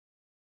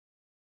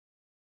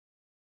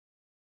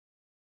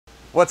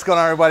What's going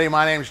on, everybody?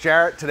 My name's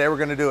Jarrett. Today we're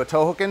going to do a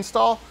tow hook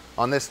install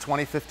on this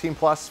 2015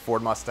 plus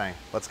Ford Mustang.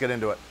 Let's get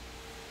into it.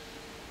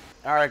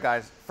 All right,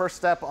 guys, first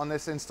step on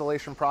this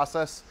installation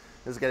process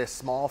is get a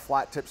small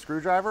flat tip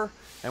screwdriver.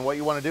 And what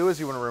you want to do is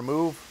you want to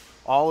remove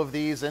all of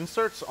these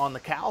inserts on the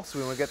cowl. So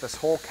we want to get this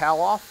whole cowl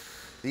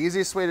off. The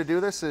easiest way to do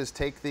this is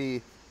take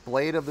the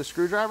blade of the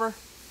screwdriver,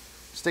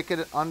 stick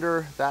it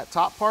under that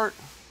top part,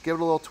 give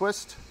it a little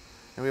twist.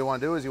 And what you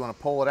want to do is you want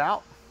to pull it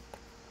out.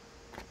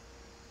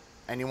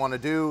 And you want to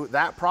do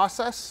that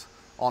process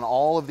on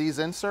all of these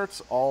inserts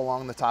all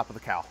along the top of the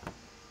cowl.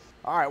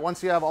 All right,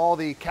 once you have all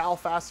the cowl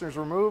fasteners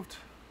removed,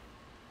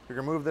 you're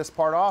gonna move this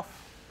part off.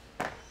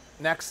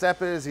 Next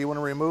step is you want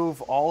to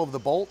remove all of the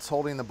bolts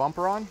holding the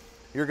bumper on.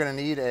 You're gonna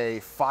need a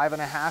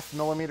 5.5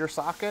 millimeter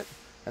socket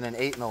and an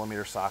 8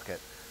 millimeter socket.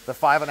 The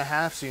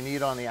 5.5s you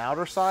need on the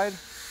outer side,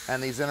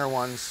 and these inner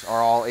ones are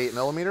all 8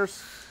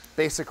 millimeters.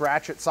 Basic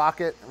ratchet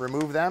socket,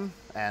 remove them,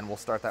 and we'll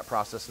start that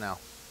process now.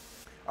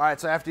 All right,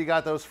 so after you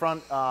got those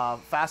front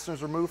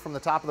fasteners removed from the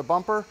top of the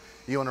bumper,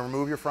 you want to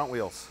remove your front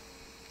wheels.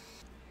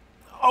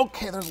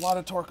 Okay, there's a lot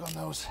of torque on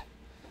those.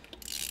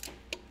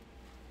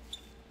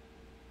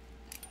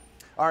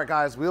 All right,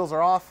 guys, wheels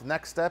are off.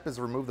 Next step is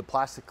remove the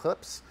plastic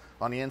clips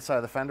on the inside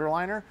of the fender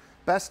liner.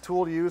 Best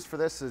tool to use for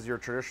this is your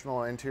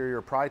traditional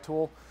interior pry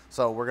tool.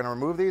 So we're going to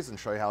remove these and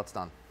show you how it's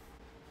done.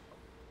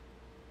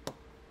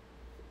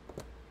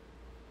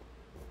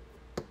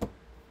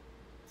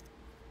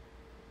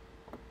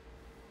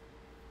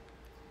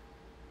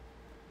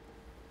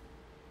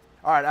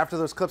 All right, after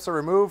those clips are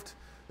removed,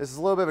 this is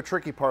a little bit of a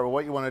tricky part, but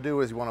what you want to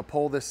do is you want to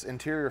pull this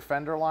interior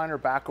fender liner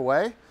back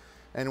away,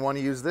 and you want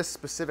to use this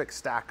specific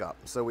stack up.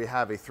 So we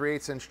have a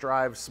 3/8 inch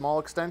drive small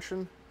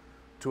extension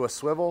to a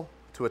swivel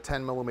to a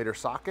 10 millimeter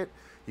socket.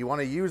 You want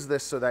to use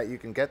this so that you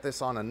can get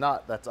this on a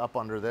nut that's up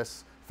under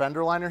this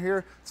fender liner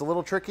here. It's a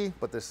little tricky,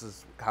 but this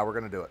is how we're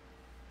going to do it.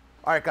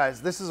 All right,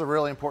 guys, this is a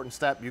really important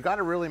step. You got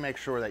to really make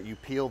sure that you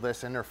peel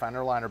this inner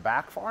fender liner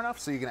back far enough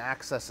so you can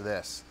access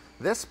this.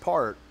 This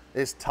part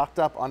is tucked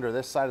up under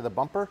this side of the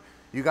bumper.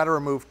 You got to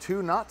remove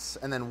 2 nuts,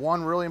 and then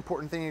one really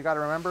important thing you got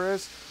to remember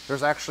is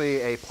there's actually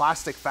a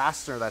plastic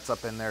fastener that's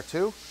up in there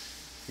too.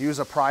 Use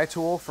a pry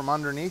tool from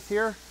underneath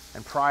here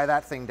and pry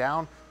that thing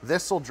down.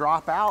 This will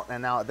drop out,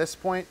 and now at this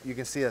point you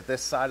can see that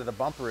this side of the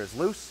bumper is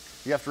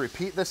loose. You have to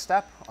repeat this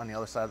step on the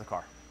other side of the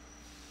car.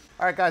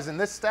 All right, guys, in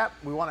this step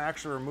we want to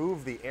actually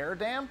remove the air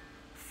dam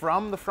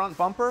from the front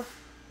bumper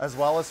as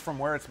well as from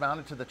where it's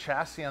mounted to the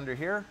chassis under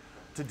here.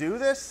 To do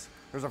this,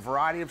 there's a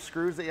variety of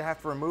screws that you have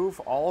to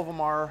remove. All of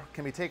them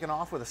can be taken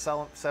off with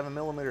a 7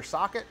 millimeter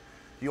socket.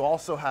 You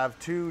also have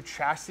 2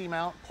 chassis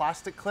mount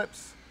plastic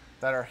clips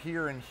that are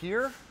here and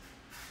here.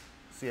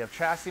 So you have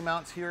chassis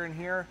mounts here and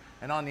here,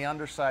 and on the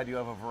underside you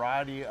have a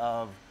variety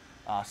of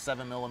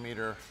 7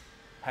 millimeter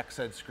hex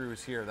head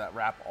screws here that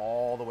wrap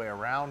all the way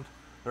around.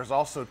 There's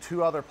also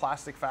 2 other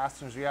plastic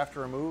fasteners you have to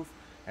remove,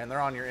 and they're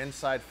on your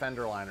inside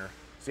fender liner.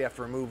 So you have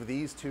to remove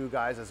these 2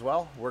 guys as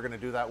well. We're gonna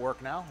do that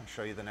work now and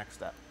show you the next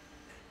step.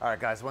 All right,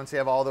 guys, once you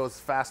have all those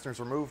fasteners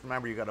removed,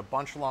 remember you got a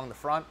bunch along the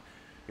front.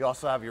 You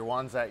also have your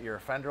ones at your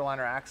fender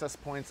liner access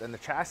points and the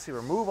chassis.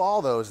 Remove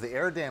all those. The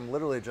air dam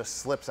literally just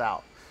slips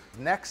out.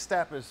 Next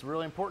step is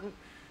really important.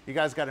 You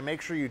guys got to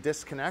make sure you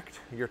disconnect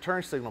your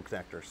turn signal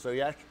connectors. So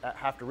you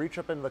have to reach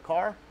up into the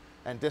car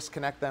and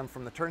disconnect them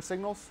from the turn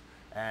signals.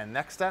 And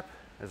next step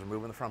is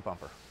removing the front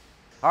bumper.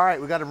 All right,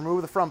 we got to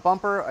remove the front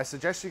bumper. I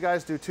suggest you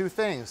guys do 2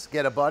 things.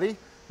 Get a buddy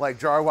like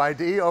Jar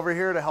YD over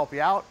here to help you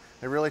out.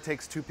 It really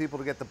takes 2 people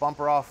to get the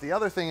bumper off. The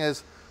other thing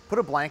is put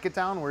a blanket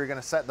down where you're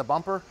gonna set the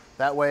bumper.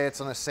 That way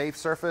it's on a safe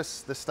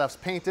surface. This stuff's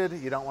painted,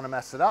 you don't wanna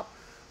mess it up.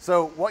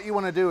 So what you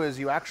wanna do is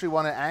you actually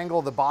wanna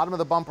angle the bottom of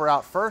the bumper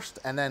out first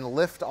and then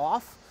lift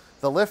off.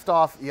 The lift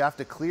off, you have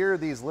to clear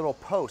these little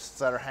posts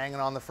that are hanging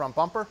on the front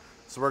bumper.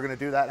 So we're gonna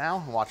do that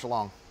now and watch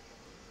along.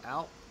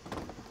 Out,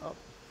 up,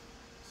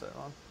 set it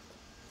on.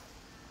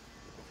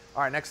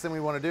 All right, next thing we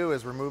wanna do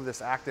is remove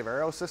this active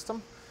arrow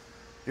system.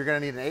 You're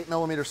gonna need an 8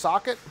 millimeter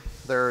socket.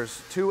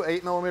 There's 2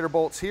 8 millimeter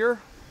bolts here.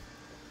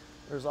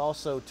 There's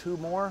also 2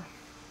 more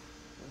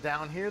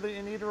down here that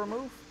you need to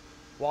remove.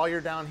 While you're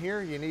down here,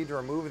 you need to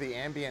remove the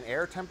ambient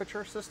air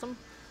temperature system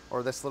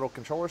or this little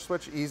controller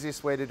switch.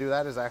 Easiest way to do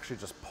that is actually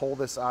just pull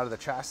this out of the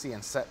chassis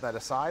and set that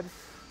aside.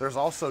 There's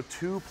also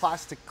 2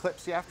 plastic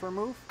clips you have to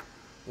remove.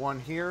 One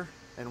here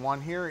and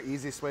one here.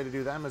 Easiest way to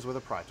do them is with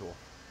a pry tool.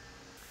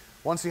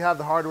 Once you have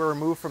the hardware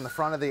removed from the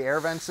front of the air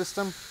vent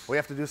system, we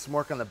have to do some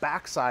work on the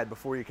back side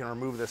before you can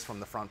remove this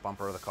from the front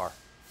bumper of the car.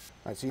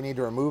 All right, so you need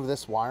to remove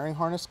this wiring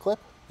harness clip,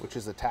 which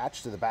is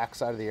attached to the back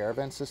side of the air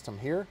vent system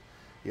here.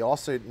 You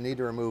also need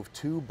to remove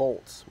 2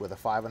 bolts with a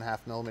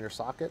 5.5 millimeter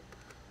socket.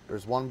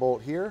 There's 1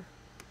 bolt here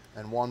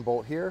and 1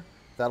 bolt here.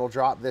 That'll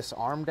drop this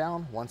arm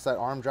down. Once that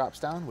arm drops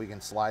down, we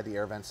can slide the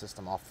air vent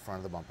system off the front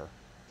of the bumper.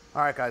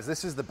 All right, guys,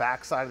 this is the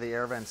back side of the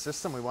air vent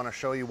system. We want to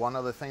show you one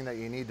other thing that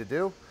you need to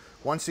do.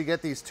 Once you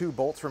get these 2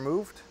 bolts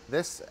removed,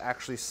 this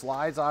actually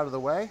slides out of the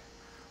way.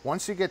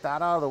 Once you get that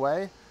out of the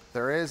way,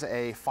 there is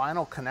a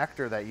final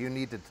connector that you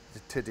need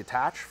to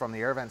detach from the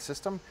air vent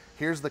system.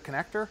 Here's the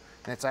connector,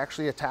 and it's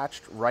actually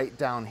attached right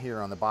down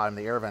here on the bottom of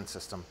the air vent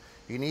system.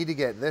 You need to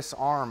get this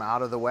arm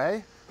out of the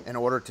way in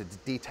order to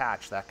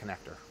detach that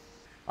connector.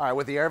 All right,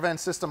 with the air vent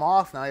system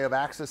off, now you have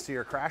access to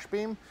your crash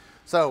beam.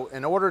 So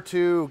in order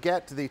to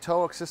get the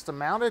tow hook system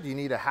mounted, you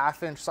need a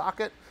 1/2 inch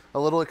socket. A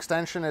little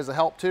extension is a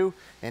help too,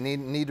 and you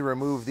need to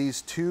remove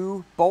these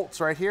 2 bolts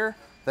right here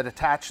that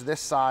attach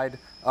this side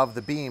of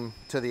the beam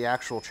to the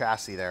actual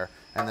chassis there.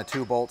 And the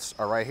 2 bolts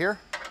are right here.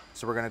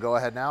 So we're gonna go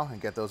ahead now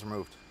and get those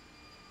removed.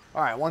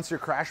 All right, once your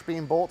crash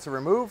beam bolts are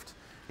removed,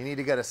 you need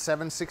to get a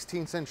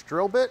 7/16 inch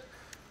drill bit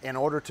in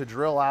order to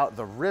drill out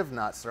the riv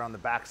nuts that are on the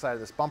back side of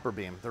this bumper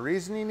beam. The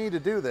reason you need to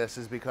do this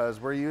is because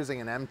we're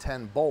using an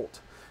M10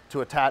 bolt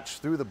to attach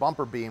through the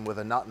bumper beam with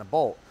a nut and a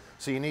bolt.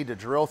 So you need to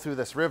drill through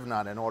this riv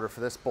nut in order for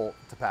this bolt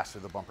to pass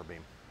through the bumper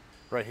beam.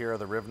 Right here are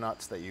the riv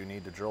nuts that you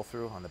need to drill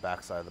through on the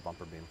back side of the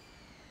bumper beam.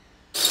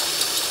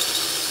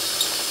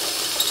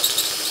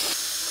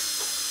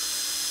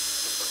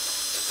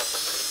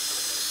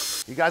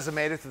 You guys have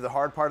made it through the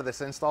hard part of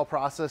this install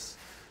process.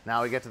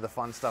 Now we get to the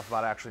fun stuff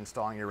about actually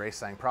installing your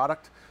Raceseng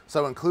product.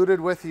 So included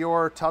with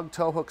your tug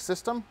tow hook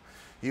system,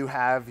 you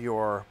have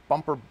your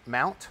bumper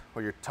mount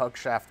or your tug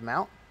shaft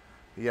mount.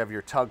 You have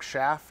your tug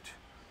shaft,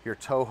 your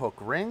tow hook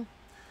ring.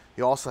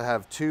 You also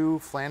have 2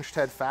 flanged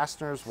head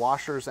fasteners,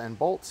 washers, and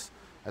bolts,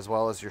 as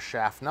well as your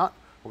shaft nut.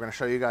 We're gonna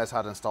show you guys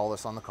how to install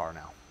this on the car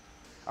now.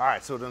 All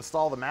right, so to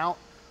install the mount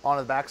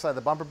onto the backside of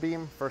the bumper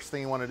beam, first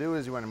thing you wanna do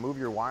is you wanna move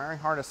your wiring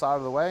harness out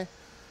of the way.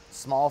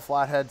 Small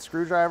flathead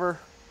screwdriver,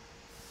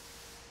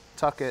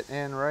 tuck it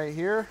in right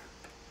here.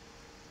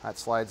 That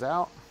slides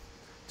out.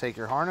 Take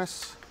your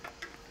harness,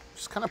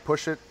 just kind of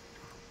push it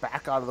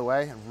back out of the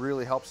way. It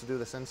really helps to do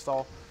this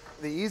install.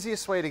 The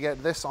easiest way to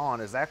get this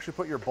on is to actually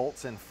put your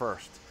bolts in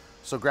first.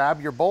 So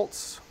grab your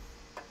bolts,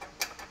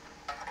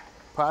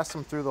 pass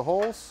them through the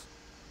holes.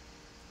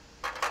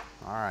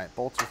 All right,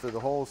 bolts are through the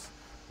holes.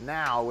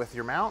 Now with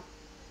your mount,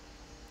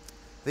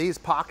 these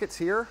pockets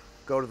here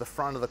go to the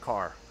front of the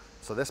car.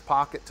 So this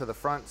pocket to the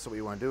front, so what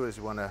you want to do is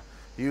you want to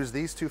use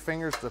these 2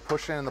 fingers to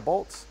push in the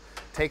bolts,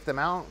 take them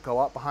out, go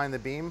up behind the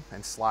beam,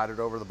 and slide it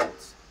over the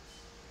bolts.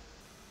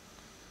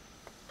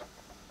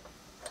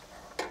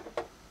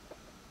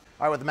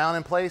 All right, with the mount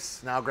in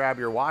place, now grab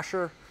your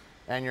washer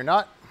and your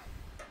nut,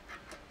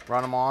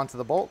 run them onto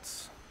the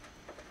bolts.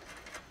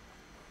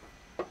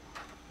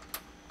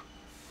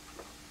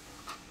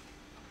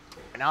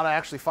 Now to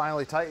actually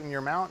finally tighten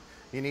your mount,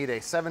 you need a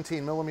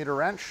 17mm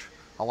wrench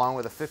along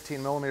with a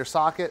 15mm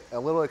socket. A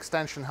little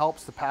extension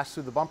helps to pass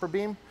through the bumper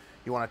beam.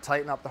 You want to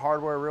tighten up the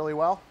hardware really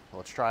well.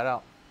 Let's try it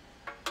out.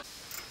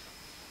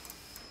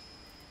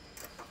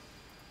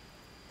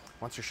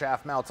 Once your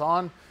shaft mount's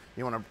on,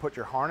 you want to put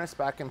your harness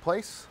back in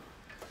place.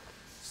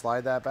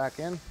 Slide that back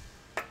in,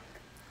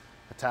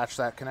 attach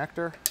that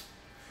connector.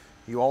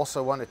 You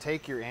also want to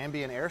take your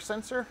ambient air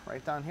sensor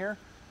right down here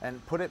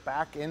and put it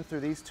back in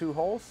through these 2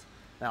 holes.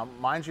 Now,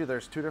 mind you,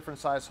 there's 2 different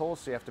size holes,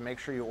 so you have to make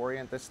sure you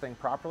orient this thing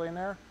properly in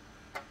there.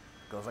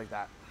 Goes like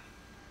that.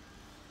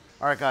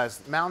 All right, guys,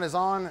 the mount is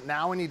on.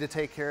 Now we need to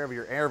take care of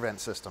your air vent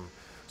system.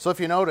 So if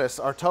you notice,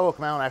 our tow hook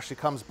mount actually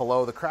comes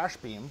below the crash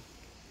beam,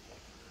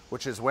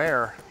 which is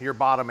where your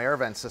bottom air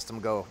vent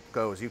system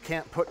goes. You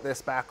can't put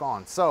this back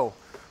on. So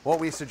what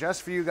we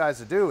suggest for you guys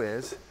to do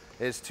is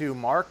to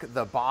mark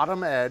the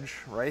bottom edge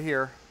right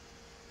here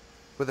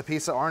with a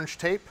piece of orange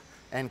tape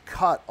and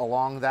cut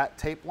along that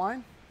tape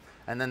line.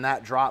 And then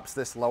that drops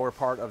this lower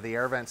part of the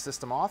air vent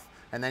system off.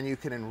 And then you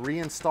can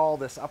reinstall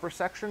this upper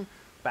section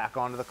back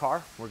onto the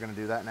car. We're gonna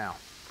do that now.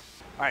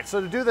 All right,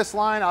 so to do this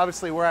line,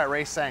 obviously we're at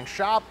Raceseng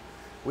shop.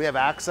 We have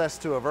access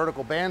to a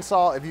vertical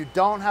bandsaw. If you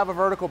don't have a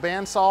vertical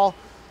bandsaw,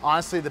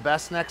 honestly, the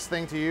best next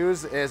thing to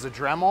use is a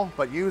Dremel,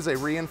 but use a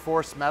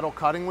reinforced metal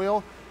cutting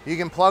wheel. You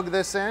can plug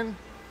this in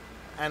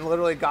and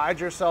literally guide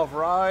yourself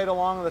right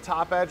along the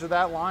top edge of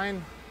that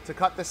line to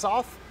cut this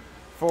off.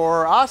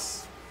 For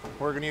us,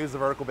 we're gonna use the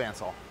vertical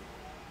bandsaw.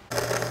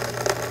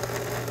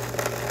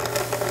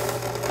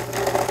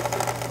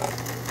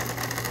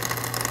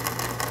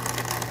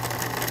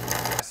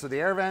 So the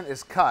air vent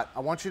is cut. I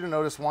want you to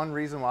notice one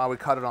reason why we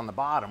cut it on the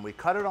bottom. We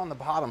cut it on the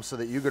bottom so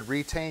that you could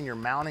retain your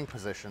mounting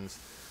positions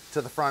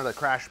to the front of the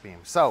crash beam.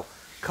 So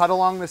cut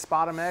along this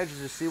bottom edge, as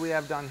you see we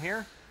have done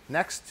here.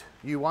 Next,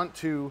 you want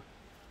to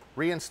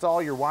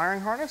reinstall your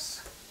wiring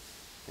harness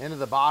into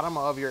the bottom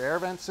of your air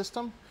vent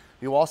system.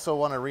 You also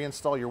want to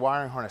reinstall your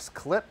wiring harness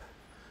clip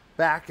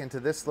back into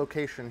this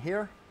location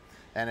here.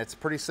 And it's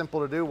pretty simple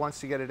to do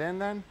once you get it in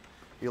then.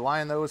 You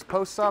line those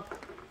posts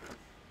up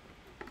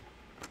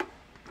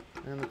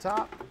in the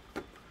top.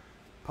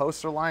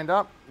 Posts are lined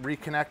up.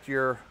 Reconnect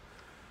your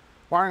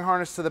wiring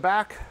harness to the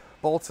back,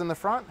 bolts in the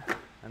front,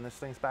 and this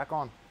thing's back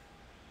on.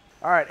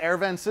 All right, air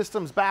vent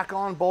system's back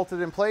on,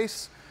 bolted in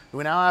place.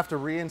 We now have to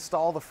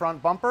reinstall the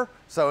front bumper.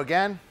 So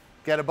again,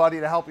 get a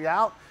buddy to help you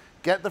out.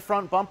 Get the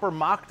front bumper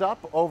mocked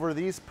up over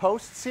these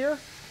posts here,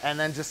 and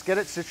then just get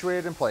it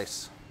situated in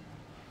place.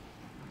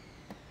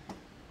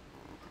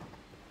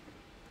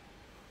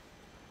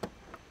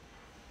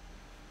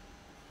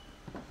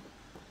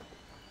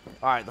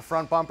 All right, the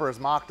front bumper is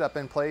mocked up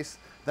in place.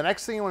 The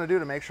next thing you want to do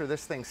to make sure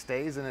this thing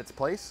stays in its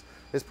place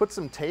is put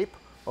some tape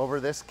over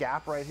this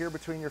gap right here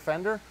between your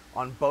fender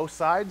on both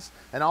sides,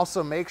 and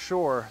also make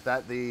sure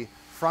that the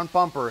front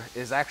bumper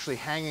is actually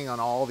hanging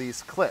on all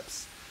these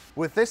clips.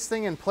 With this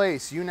thing in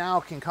place, you now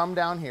can come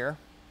down here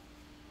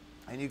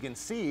and you can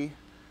see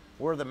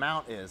where the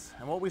mount is.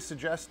 And what we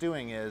suggest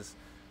doing is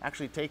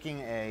actually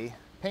taking a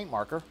paint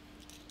marker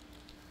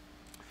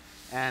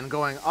and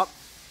going up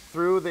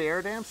through the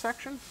air dam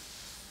section,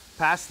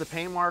 past the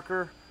paint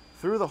marker,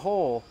 through the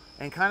hole,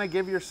 and kind of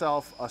give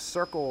yourself a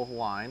circle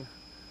line.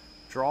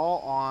 Draw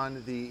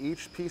on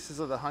each pieces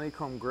of the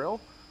honeycomb grill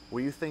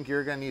where you think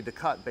you're going to need to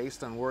cut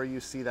based on where you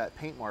see that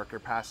paint marker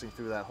passing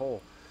through that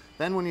hole.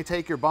 Then when you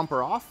take your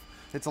bumper off,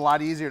 it's a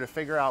lot easier to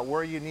figure out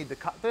where you need to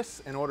cut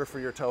this in order for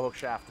your tow hook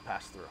shaft to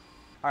pass through.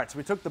 All right, so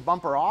we took the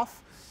bumper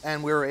off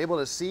and we were able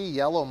to see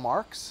yellow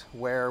marks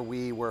where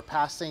we were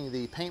passing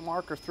the paint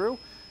marker through.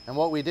 And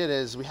what we did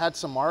is we had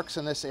some marks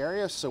in this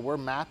area, so we're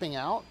mapping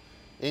out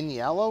in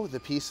yellow the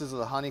pieces of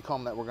the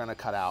honeycomb that we're going to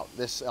cut out.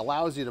 This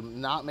allows you to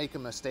not make a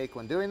mistake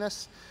when doing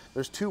this.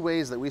 There's two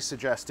ways that we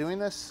suggest doing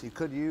this. You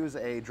could use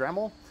a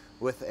Dremel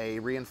with a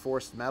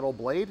reinforced metal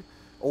blade,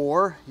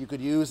 or you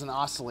could use an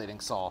oscillating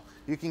saw.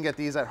 You can get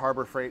these at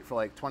Harbor Freight for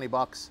like 20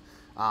 bucks.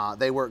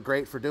 They work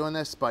great for doing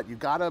this, but you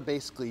gotta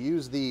basically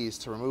use these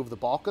to remove the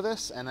bulk of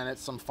this, and then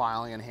it's some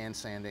filing and hand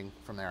sanding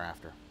from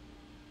thereafter.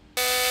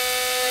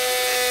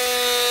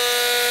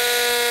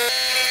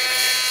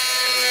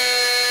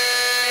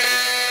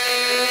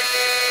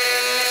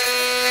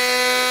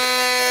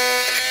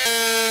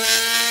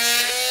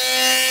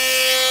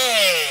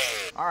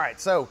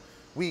 So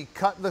we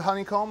cut the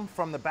honeycomb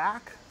from the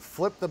back,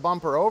 flip the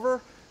bumper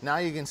over. Now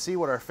you can see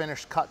what our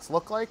finished cuts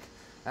look like.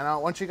 And I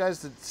want you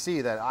guys to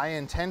see that I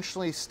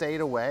intentionally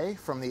stayed away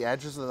from the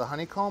edges of the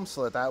honeycomb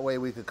so that way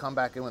we could come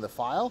back in with a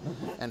file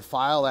and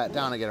file that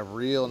down and get a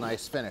real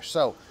nice finish.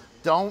 So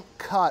don't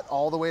cut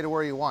all the way to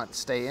where you want.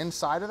 Stay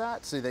inside of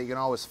that so that you can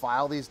always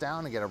file these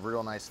down and get a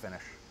real nice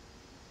finish.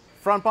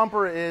 Front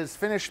bumper is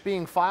finished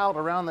being filed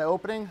around the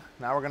opening.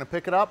 Now we're gonna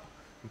pick it up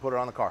and put it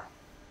on the car.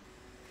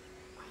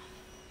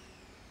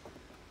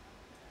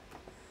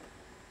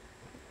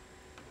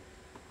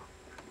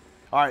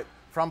 All right,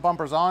 front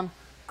bumper's on.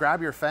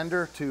 Grab your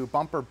fender to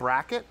bumper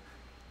bracket,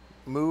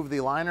 move the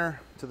liner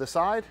to the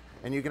side,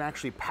 and you can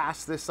actually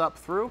pass this up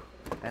through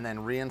and then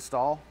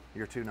reinstall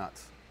your two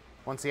nuts.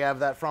 Once you have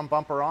that front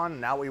bumper on,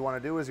 now what you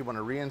want to do is you want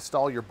to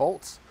reinstall your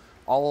bolts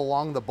all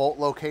along the bolt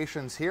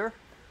locations here.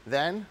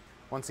 Then,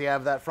 once you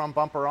have that front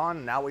bumper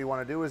on, now what you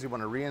want to do is you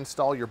want to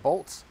reinstall your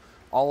bolts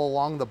all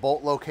along the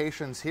bolt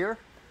locations here.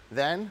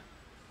 Then,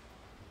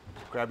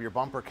 grab your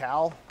bumper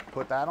cowl,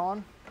 put that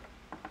on,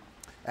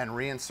 and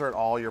reinsert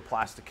all your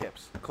plastic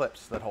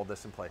clips that hold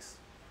this in place.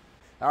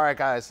 All right,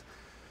 guys,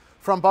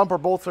 front bumper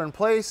bolts are in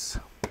place.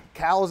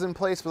 Cowl is in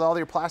place with all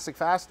your plastic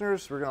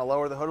fasteners. We're gonna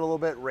lower the hood a little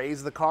bit,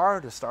 raise the car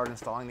to start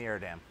installing the air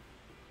dam.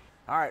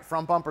 All right,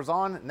 front bumper's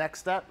on. Next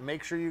step,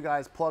 make sure you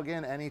guys plug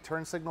in any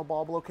turn signal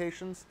bulb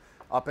locations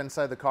up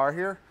inside the car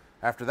here.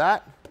 After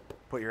that,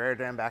 put your air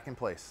dam back in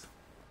place.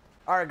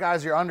 All right,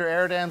 guys, your under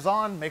air dam's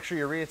on. Make sure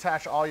you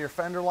reattach all your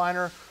fender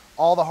liner.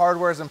 All the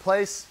hardware is in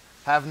place.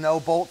 Have no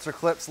bolts or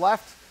clips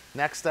left.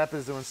 Next step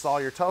is to install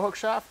your tow hook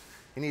shaft.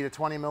 You need a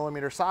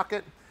 20mm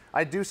socket.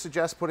 I do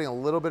suggest putting a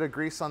little bit of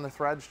grease on the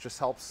threads, just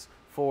helps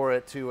for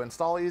it to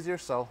install easier,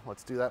 so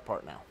let's do that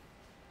part now.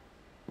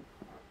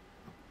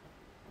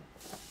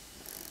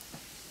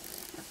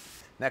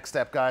 Next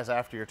step, guys,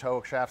 after your tow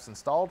hook shaft's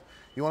installed,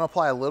 you want to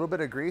apply a little bit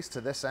of grease to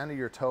this end of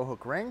your tow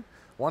hook ring.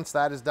 Once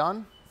that is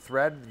done,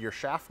 thread your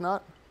shaft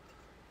nut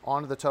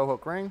onto the tow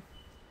hook ring.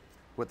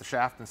 With the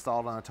shaft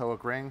installed on the tow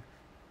hook ring,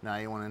 now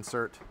you want to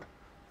insert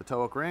the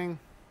tow hook ring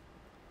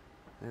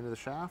into the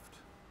shaft,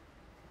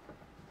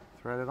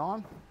 thread it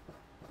on.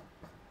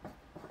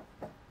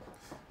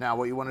 Now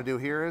what you want to do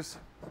here is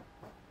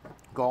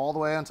go all the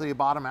way until you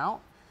bottom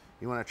out.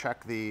 You want to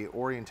check the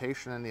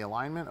orientation and the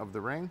alignment of the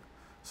ring.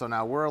 So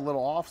now we're a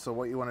little off, so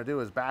what you want to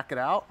do is back it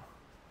out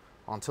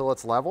until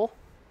it's level.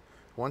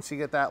 Once you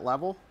get that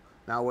level,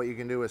 now what you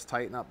can do is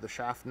tighten up the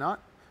shaft nut,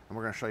 and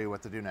we're going to show you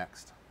what to do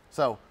next.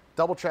 So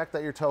double check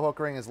that your tow hook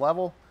ring is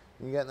level.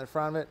 You get in the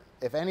front of it.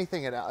 If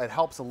anything, it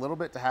helps a little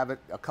bit to have it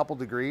a couple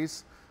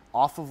degrees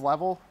off of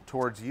level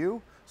towards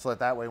you, so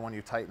that way when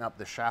you tighten up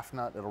the shaft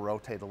nut, it'll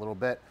rotate a little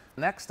bit.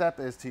 The next step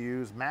is to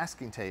use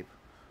masking tape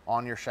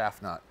on your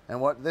shaft nut. And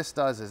what this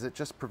does is it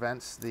just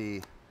protects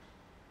the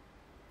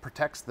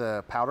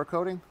powder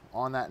coating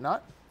on that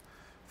nut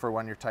for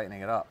when you're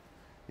tightening it up.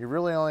 You're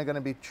really only going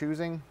to be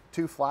choosing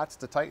 2 flats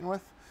to tighten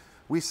with.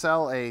 We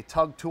sell a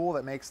tug tool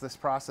that makes this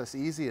process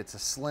easy. It's a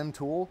slim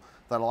tool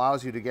that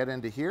allows you to get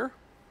into here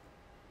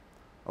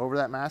over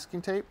that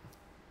masking tape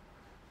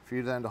for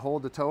you then to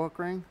hold the tow hook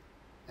ring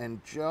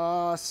and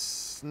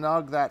just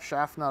snug that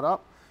shaft nut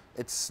up.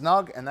 It's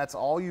snug, and that's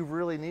all you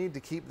really need to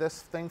keep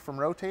this thing from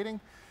rotating.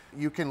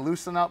 you can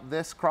loosen up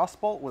this cross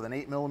bolt with an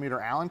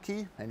 8mm Allen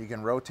key, and you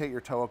can rotate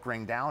your tow hook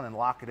ring down and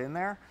lock it in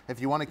there. If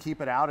you want to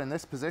keep it out in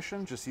this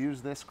position, just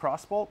use this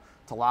cross bolt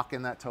to lock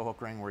in that tow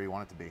hook ring where you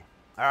want it to be.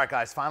 All right,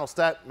 guys, final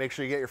step, make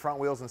sure you get your front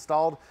wheels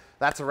installed.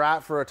 That's a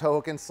wrap for a tow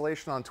hook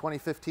installation on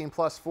 2015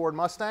 plus Ford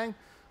Mustang.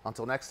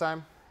 Until next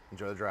time,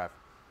 enjoy the drive.